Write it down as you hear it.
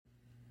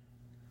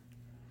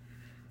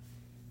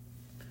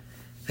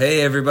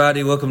Hey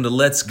everybody, welcome to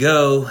Let's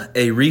Go,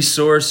 a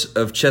resource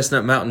of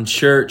Chestnut Mountain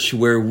Church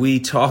where we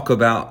talk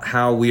about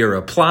how we are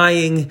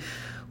applying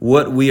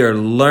what we are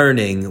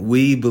learning.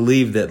 We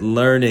believe that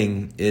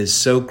learning is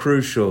so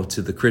crucial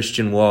to the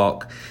Christian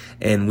walk,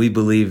 and we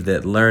believe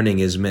that learning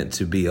is meant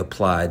to be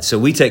applied. So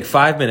we take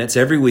 5 minutes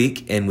every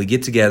week and we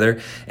get together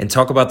and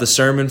talk about the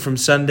sermon from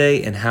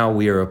Sunday and how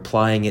we are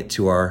applying it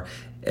to our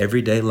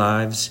everyday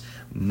lives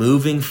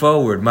moving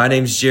forward. My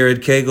name's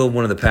Jared Cagle,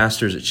 one of the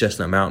pastors at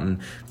Chestnut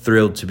Mountain.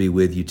 Thrilled to be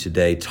with you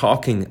today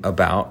talking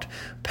about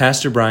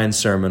Pastor Brian's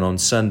sermon on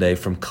Sunday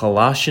from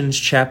Colossians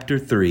chapter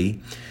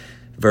 3,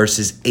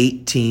 verses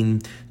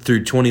 18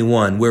 through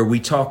 21, where we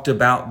talked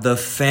about the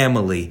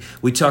family.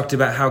 We talked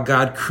about how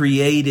God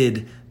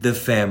created the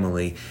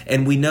family.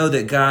 And we know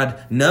that God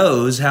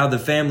knows how the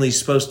family is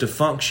supposed to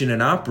function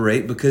and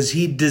operate because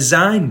He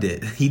designed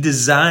it. He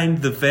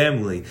designed the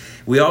family.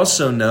 We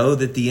also know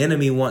that the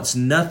enemy wants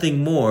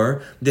nothing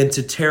more than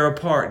to tear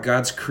apart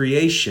God's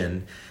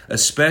creation,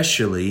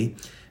 especially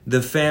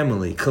the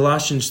family.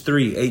 Colossians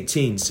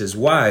 3:18 says,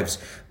 "Wives,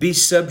 be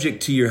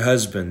subject to your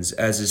husbands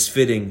as is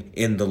fitting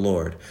in the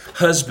Lord.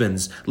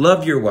 Husbands,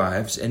 love your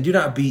wives and do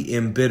not be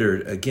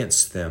embittered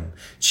against them.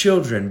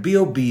 Children, be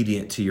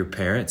obedient to your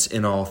parents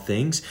in all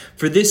things,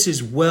 for this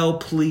is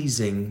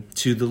well-pleasing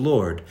to the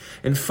Lord.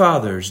 And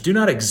fathers, do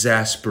not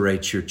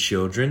exasperate your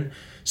children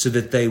so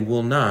that they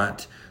will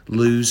not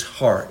lose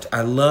heart."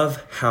 I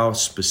love how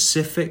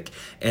specific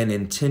and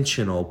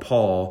intentional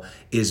Paul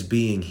is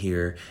being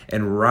here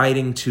and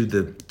writing to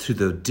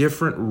the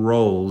different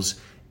roles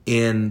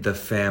in the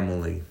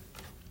family.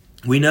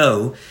 We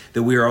know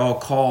that we are all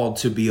called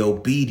to be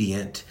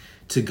obedient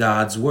to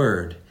God's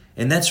word.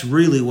 And that's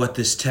really what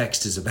this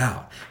text is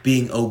about,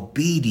 being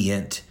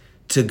obedient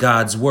to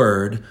God's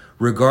word,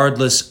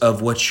 regardless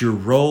of what your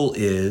role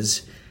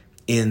is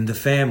in the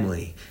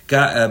family.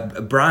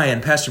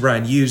 Pastor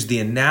Brian used the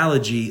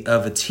analogy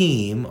of a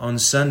team on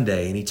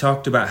Sunday, and he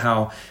talked about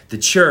how the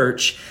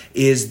church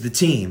is the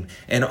team.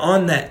 And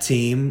on that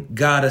team,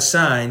 God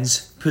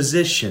assigns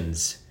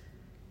positions.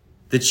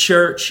 The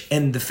church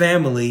and the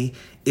family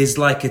is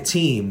like a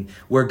team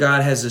where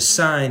God has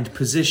assigned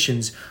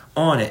positions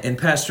on it. And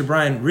Pastor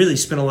Brian really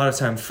spent a lot of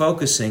time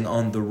focusing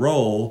on the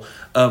role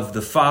of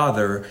the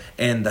father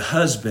and the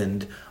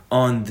husband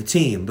on the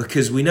team,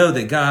 because we know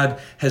that God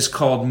has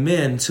called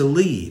men to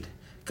lead.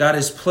 God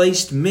has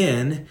placed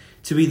men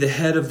to be the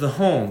head of the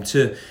home,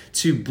 to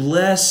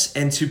bless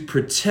and to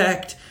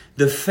protect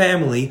the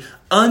family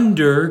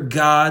under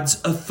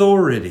God's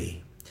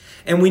authority.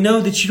 And we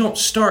know that you don't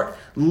start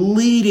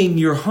leading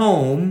your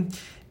home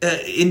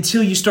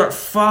until you start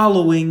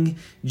following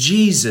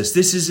Jesus.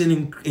 This is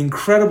an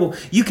incredible.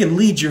 You can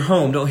lead your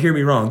home. Don't hear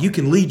me wrong. You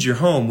can lead your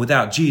home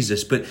without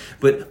Jesus,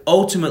 but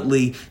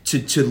ultimately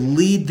to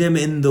lead them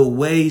in the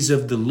ways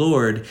of the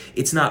Lord,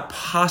 it's not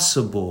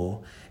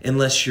possible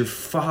unless you're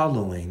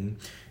following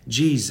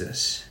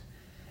Jesus.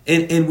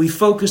 And we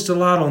focused a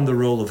lot on the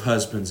role of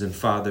husbands and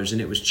fathers, and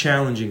it was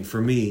challenging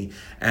for me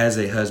as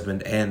a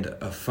husband and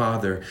a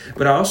father.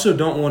 But I also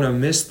don't want to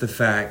miss the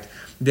fact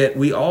that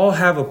we all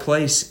have a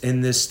place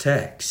in this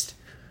text.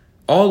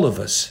 All of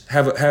us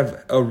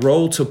have a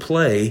role to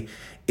play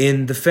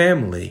in the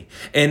family.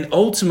 And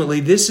ultimately,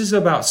 this is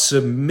about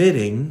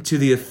submitting to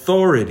the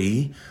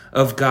authority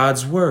of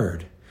God's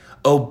word,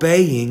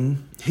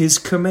 obeying His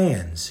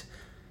commands.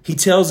 He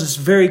tells us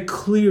very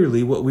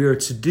clearly what we are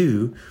to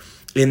do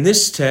in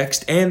this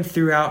text and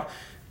throughout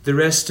the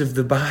rest of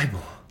the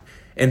Bible.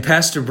 And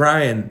Pastor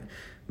Brian,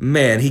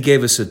 man, he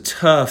gave us a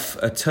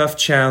tough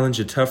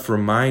challenge, a tough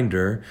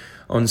reminder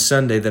on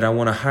Sunday that I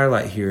want to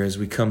highlight here as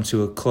we come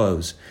to a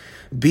close.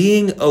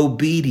 Being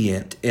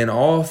obedient in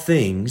all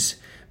things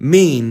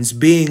means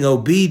being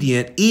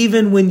obedient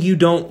even when you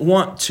don't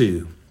want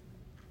to.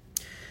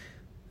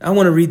 I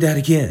want to read that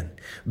again.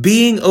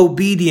 Being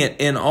obedient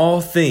in all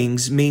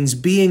things means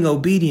being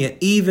obedient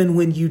even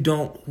when you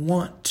don't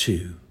want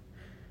to.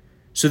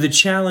 So the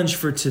challenge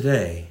for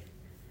today,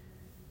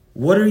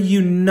 what are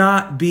you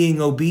not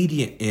being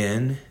obedient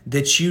in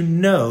that you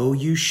know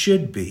you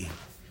should be?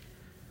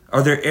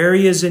 Are there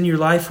areas in your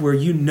life where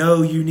you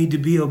know you need to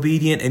be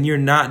obedient and you're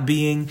not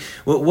being?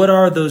 What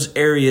are those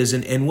areas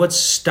and what's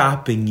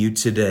stopping you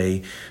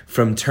today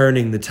from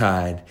turning the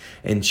tide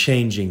and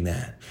changing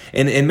that?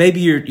 And maybe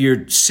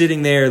you're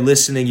sitting there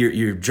listening,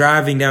 you're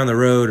driving down the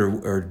road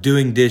or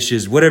doing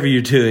dishes, whatever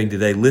you're doing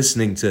today,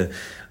 listening to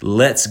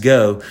Let's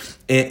Go.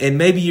 And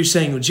maybe you're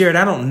saying, well, Jared,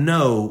 I don't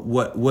know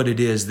what it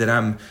is that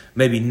I'm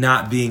maybe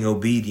not being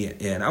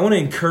obedient in. I want to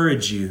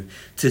encourage you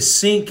to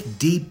sink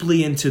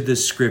deeply into the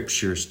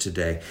scriptures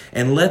today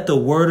and let the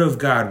word of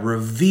God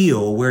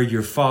reveal where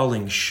you're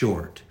falling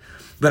short.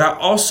 But I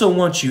also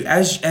want you,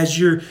 as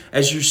you're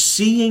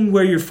seeing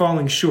where you're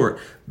falling short,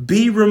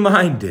 be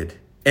reminded.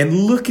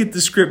 And look at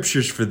the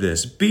scriptures for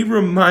this. Be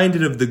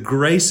reminded of the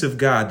grace of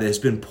God that has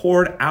been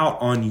poured out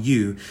on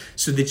you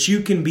so that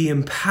you can be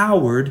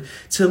empowered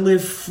to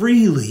live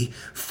freely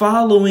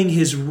following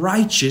His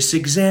righteous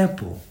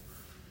example.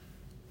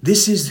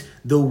 This is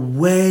the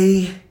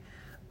way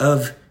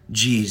of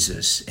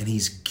Jesus, and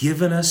he's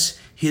given us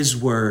his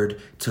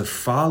word to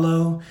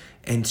follow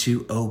and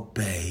to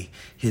obey.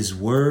 His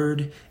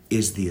word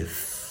is the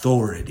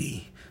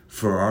authority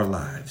for our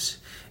lives.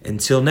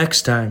 Until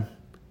next time,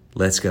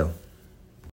 let's go.